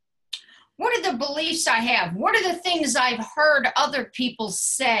 What are the beliefs I have? What are the things I've heard other people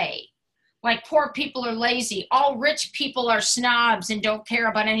say? Like poor people are lazy, all rich people are snobs and don't care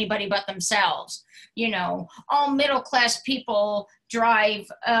about anybody but themselves. You know, all middle class people drive,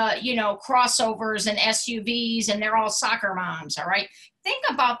 you know, crossovers and SUVs and they're all soccer moms, all right? Think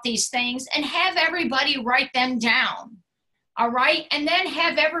about these things and have everybody write them down. All right, and then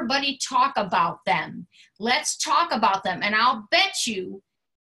have everybody talk about them. Let's talk about them. And I'll bet you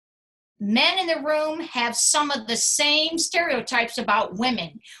men in the room have some of the same stereotypes about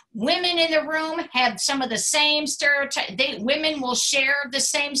women. Women in the room have some of the same stereotypes. Women will share the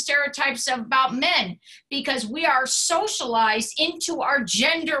same stereotypes about men because we are socialized into our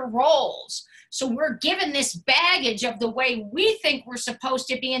gender roles. So we're given this baggage of the way we think we're supposed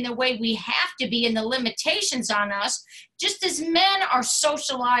to be and the way we have to be and the limitations on us, just as men are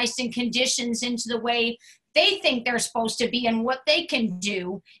socialized and conditioned into the way they think they're supposed to be and what they can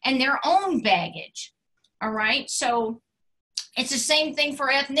do and their own baggage. All right, so it's the same thing for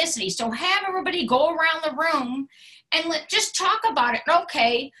ethnicity. So have everybody go around the room and just talk about it.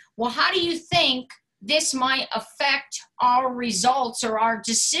 Okay, well, how do you think this might affect our results or our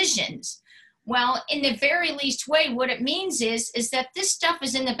decisions? Well, in the very least way, what it means is that this stuff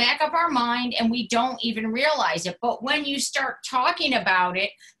is in the back of our mind and we don't even realize it. But when you start talking about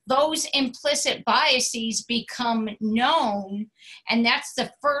it, those implicit biases become known, and that's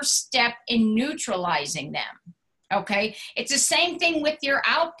the first step in neutralizing them. Okay, it's the same thing with your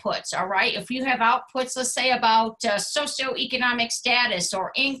outputs, all right? If you have outputs, let's say about socioeconomic status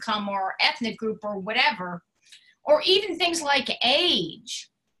or income or ethnic group or whatever, or even things like age,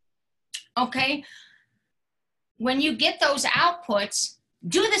 okay, when you get those outputs,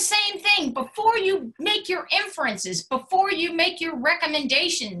 do the same thing before you make your inferences, before you make your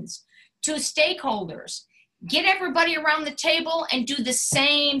recommendations to stakeholders. Get everybody around the table and do the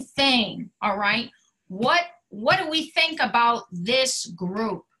same thing, all right? What do we think about this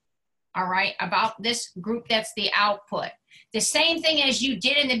group, all right? About this group that's the output. The same thing as you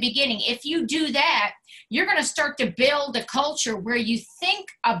did in the beginning. If you do that, you're going to start to build a culture where you think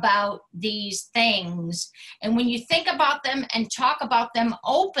about these things. And when you think about them and talk about them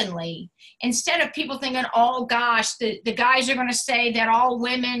openly, instead of people thinking, oh gosh, the guys are going to say that all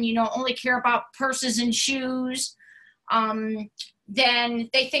women, you know, only care about purses and shoes, then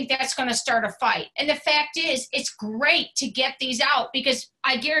they think that's going to start a fight. And the fact is, it's great to get these out because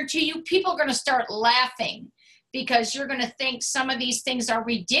I guarantee you people are going to start laughing, because you're going to think some of these things are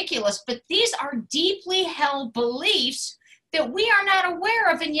ridiculous, but these are deeply held beliefs that we are not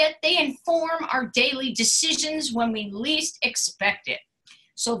aware of, and yet they inform our daily decisions when we least expect it.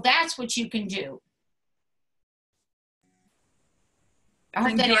 So that's what you can do.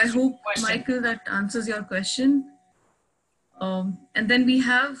 Thank you. I hope, Michael, that answers your question. And then we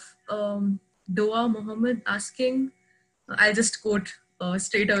have Doa Mohammed asking, I'll just quote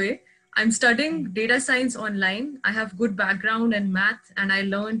straight away. I'm studying data science online. I have good background in math and I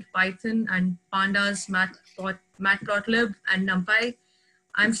learned Python and Pandas, Matplotlib and NumPy.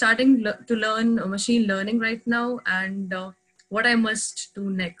 I'm starting to learn machine learning right now and what I must do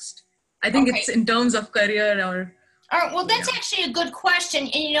next. I think it's in terms of career or All right, well, that's Yeah. actually a good question.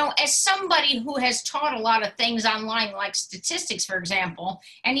 And, you know, as somebody who has taught a lot of things online, like statistics, for example,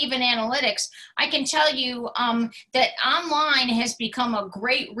 and even analytics, I can tell you that online has become a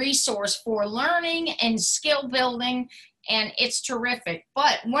great resource for learning and skill building, and it's terrific.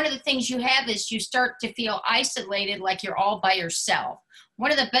 But one of the things you have is you start to feel isolated, like you're all by yourself. One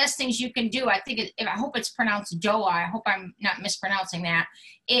of the best things you can do, I think, I hope it's pronounced DOA, I hope I'm not mispronouncing that,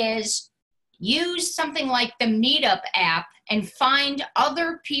 is use something like the Meetup app and find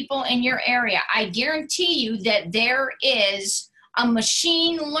other people in your area. I guarantee you that there is a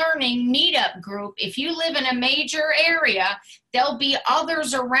machine learning meetup group. If you live in a major area, there'll be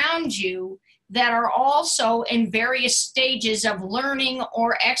others around you that are also in various stages of learning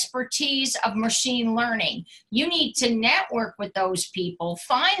or expertise of machine learning. You need to network with those people,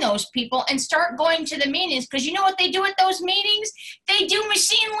 find those people, and start going to the meetings, because you know what they do at those meetings? They do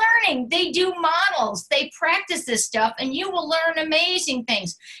machine learning, they do models, they practice this stuff, and you will learn amazing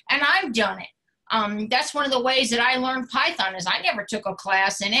things. And I've done it. That's one of the ways that I learned Python is I never took a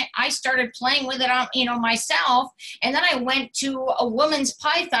class in it. I started playing with it on, you know, myself. And then I went to a women's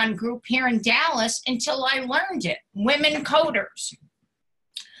Python group here in Dallas until I learned it, women coders.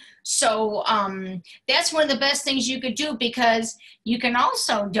 So that's one of the best things you could do, because you can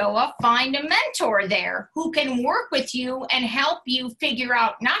also, Doa, find a mentor there who can work with you and help you figure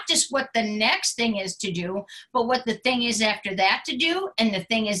out not just what the next thing is to do, but what the thing is after that to do, and the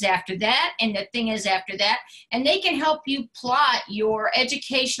thing is after that, and the thing is after that. And they can help you plot your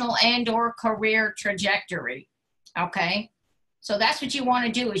educational and or career trajectory, okay? So that's what you want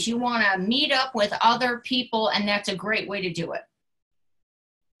to do, is you want to meet up with other people, and that's a great way to do it.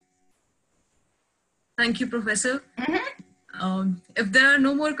 Thank you, Professor. Mm-hmm. If there are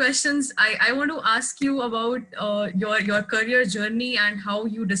no more questions, I want to ask you about your career journey and how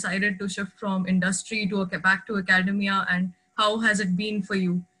you decided to shift from industry to back to academia, and how has it been for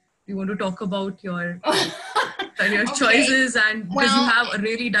you? Do you want to talk about your career choices? And because you have a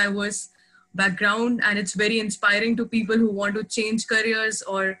really diverse background, and it's very inspiring to people who want to change careers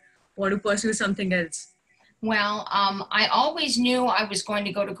or want to pursue something else. Well, I always knew I was going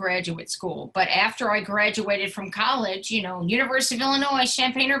to go to graduate school, but after I graduated from college, you know, University of Illinois,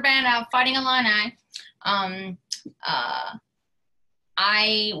 Champaign-Urbana, Fighting Illini,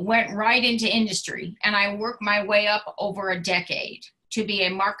 I went right into industry, and I worked my way up over a decade to be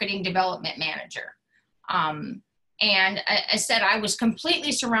a marketing development manager. And I said I was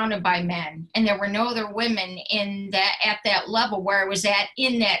completely surrounded by men, and there were no other women at that level where I was at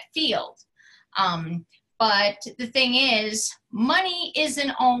in that field. But the thing is, money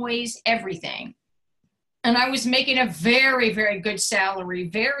isn't always everything. And I was making a very, very good salary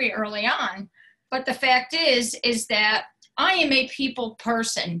very early on. But the fact is that I am a people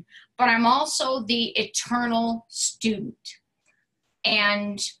person, but I'm also the eternal student.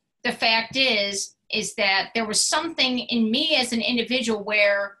 And the fact is that there was something in me as an individual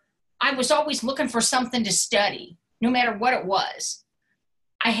where I was always looking for something to study, no matter what it was.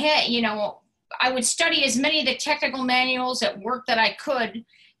 I had, you know, I would study as many of the technical manuals at work that I could,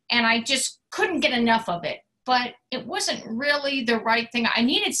 and I just couldn't get enough of it. But it wasn't really the right thing. I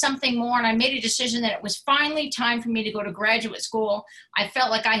needed something more, and I made a decision that it was finally time for me to go to graduate school. I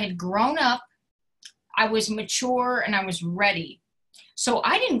felt like I had grown up, I was mature, and I was ready. So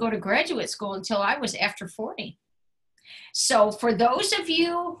I didn't go to graduate school until I was after 40. So for those of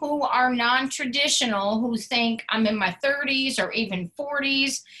you who are non-traditional, who think I'm in my 30s or even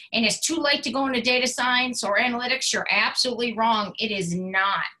 40s, and it's too late to go into data science or analytics, you're absolutely wrong. It is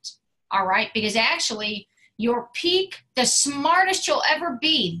not, all right? Because actually, your peak, the smartest you'll ever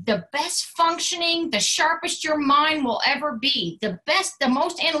be, the best functioning, the sharpest your mind will ever be, the best, the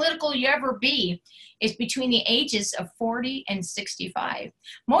most analytical you ever be, is between the ages of 40 and 65.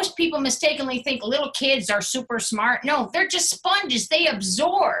 Most people mistakenly think little kids are super smart. No, they're just sponges. They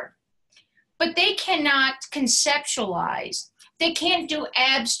absorb, but they cannot conceptualize. They can't do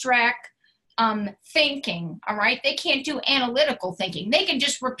abstract thinking, all right? They can't do analytical thinking. They can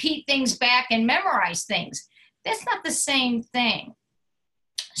just repeat things back and memorize things. That's not the same thing.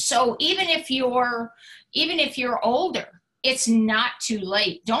 So even if you're older, it's not too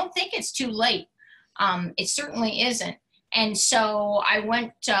late. Don't think it's too late. It certainly isn't. And so I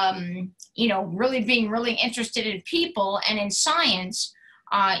went, you know, really being really interested in people and in science.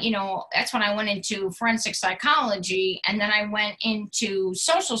 You know, that's when I went into forensic psychology, and then I went into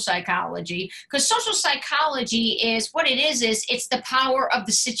social psychology, because social psychology is what it is it's the power of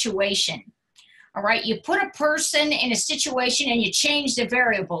the situation. All right, you put a person in a situation and you change the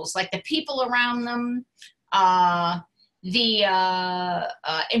variables, like the people around them, the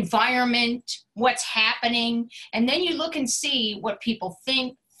environment, what's happening, and then you look and see what people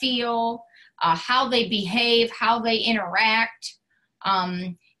think, feel, how they behave, how they interact.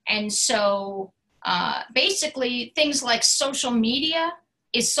 And so basically things like social media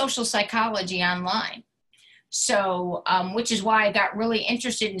is social psychology online. So, which is why I got really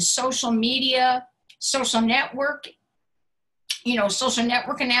interested in social media, social network, social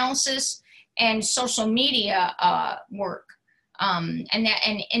network analysis and social media work. And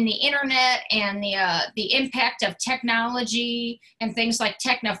the internet and the impact of technology and things like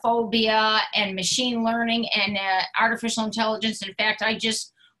technophobia and machine learning and artificial intelligence. In fact, I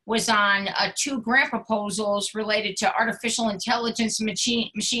just was on 2 grant proposals related to artificial intelligence and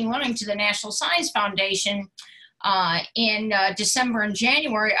machine learning to the National Science Foundation in December and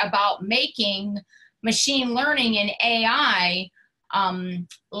January about making machine learning and AI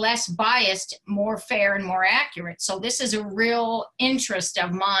less biased, more fair, and more accurate. So this is a real interest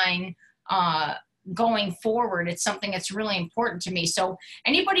of mine going forward. It's something that's really important to me. So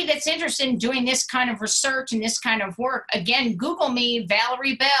anybody that's interested in doing this kind of research and this kind of work, again, Google me,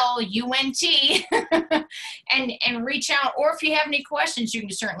 Valarie Bell, UNT, and reach out. Or if you have any questions, you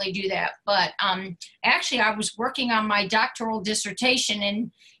can certainly do that. But actually, I was working on my doctoral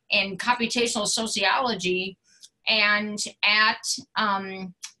dissertation in computational sociology, and at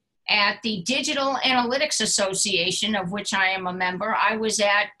the Digital Analytics Association, of which I am a member, I was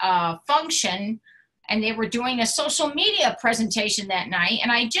at a function, and they were doing a social media presentation that night.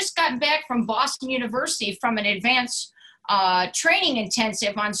 And I just got back from Boston University from an advanced training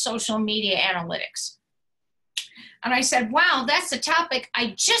intensive on social media analytics. And I said, wow, that's the topic.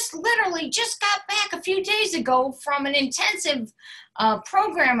 I literally just got back a few days ago from an intensive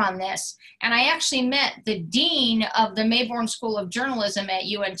program on this. And I actually met the dean of the Mayborn School of Journalism at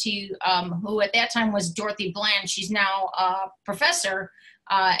UNT, who at that time was Dorothy Bland. She's now a professor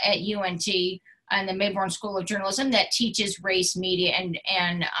at UNT and the Mayborn School of Journalism that teaches race, media,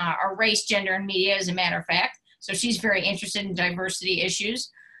 and or race, gender, and media, as a matter of fact. So she's very interested in diversity issues.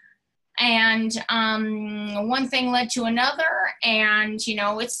 And one thing led to another, and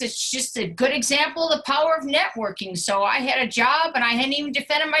it's just a good example of the power of networking. So I had a job, and I hadn't even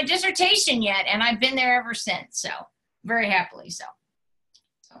defended my dissertation yet, and I've been there ever since. So very happily so.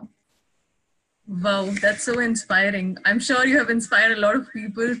 Wow, that's so inspiring. I'm sure you have inspired a lot of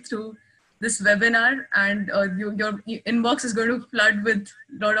people through this webinar, and your inbox is going to flood with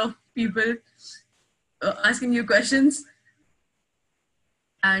a lot of people asking you questions.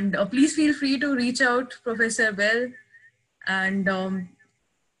 And please feel free to reach out, Professor Bell. And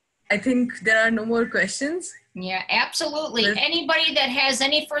I think there are no more questions. Yeah, absolutely. Anybody that has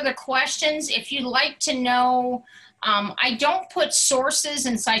any further questions, if you'd like to know, I don't put sources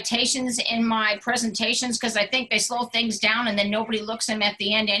and citations in my presentations because I think they slow things down and then nobody looks them at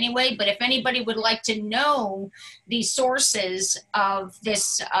the end anyway. But if anybody would like to know the sources of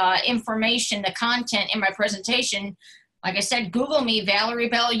this information, the content in my presentation, like I said, Google me,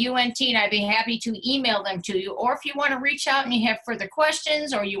 Valarie Bell, UNT, and I'd be happy to email them to you. Or if you want to reach out and you have further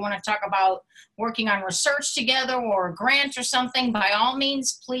questions, or you want to talk about working on research together or a grant or something, by all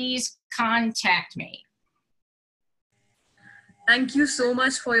means, please contact me. Thank you so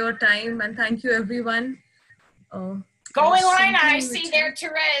much for your time, and thank you, everyone. Going line I see there,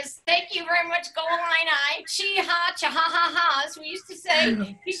 Therese. Thank you very much, Going line I. Chi-ha, cha-ha-ha-ha, as we used to say.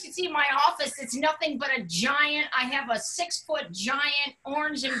 You should see my office. It's nothing but a giant, I have a 6-foot giant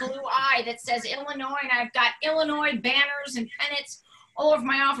orange and blue eye that says Illinois, and I've got Illinois banners and pennants all over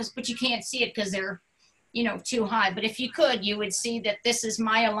my office, but you can't see it because they're, too high. But if you could, you would see that this is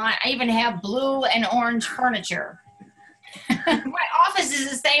my line. I even have blue and orange furniture. My office is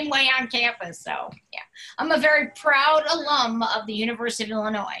the same way on campus, so yeah. I'm a very proud alum of the University of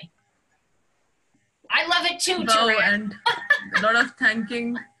Illinois. I love it too, Wow, and a lot of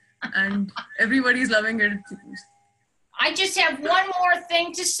thanking, and everybody's loving it. I just have one more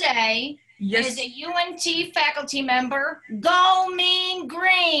thing to say. Yes. As a UNT faculty member, go Mean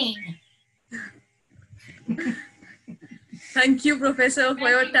Green! Thank you, Professor, for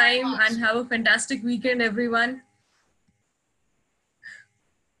your time, and have a fantastic weekend, everyone.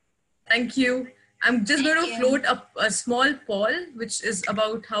 Thank you. I'm just going to float up a small poll, which is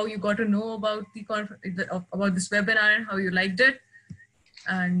about how you got to know about about this webinar and how you liked it.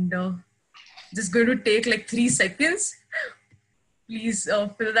 And just going to take like 3 seconds. Please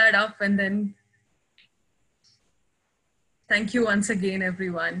fill that up, and then thank you once again,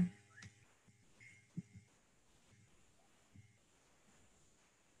 everyone.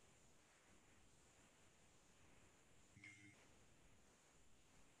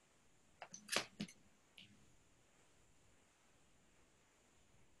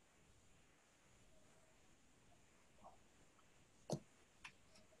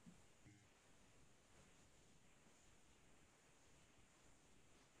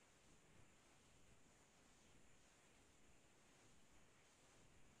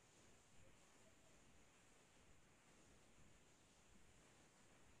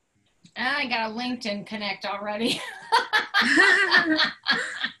 I got a LinkedIn connect already.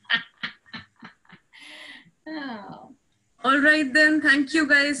 Oh. All right, then. Thank you,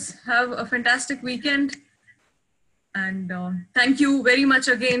 guys. Have a fantastic weekend. And thank you very much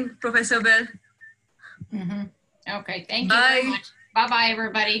again, Professor Bell. Okay, thank you very much. Bye-bye,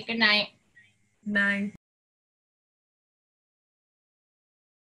 everybody. Good night. Night.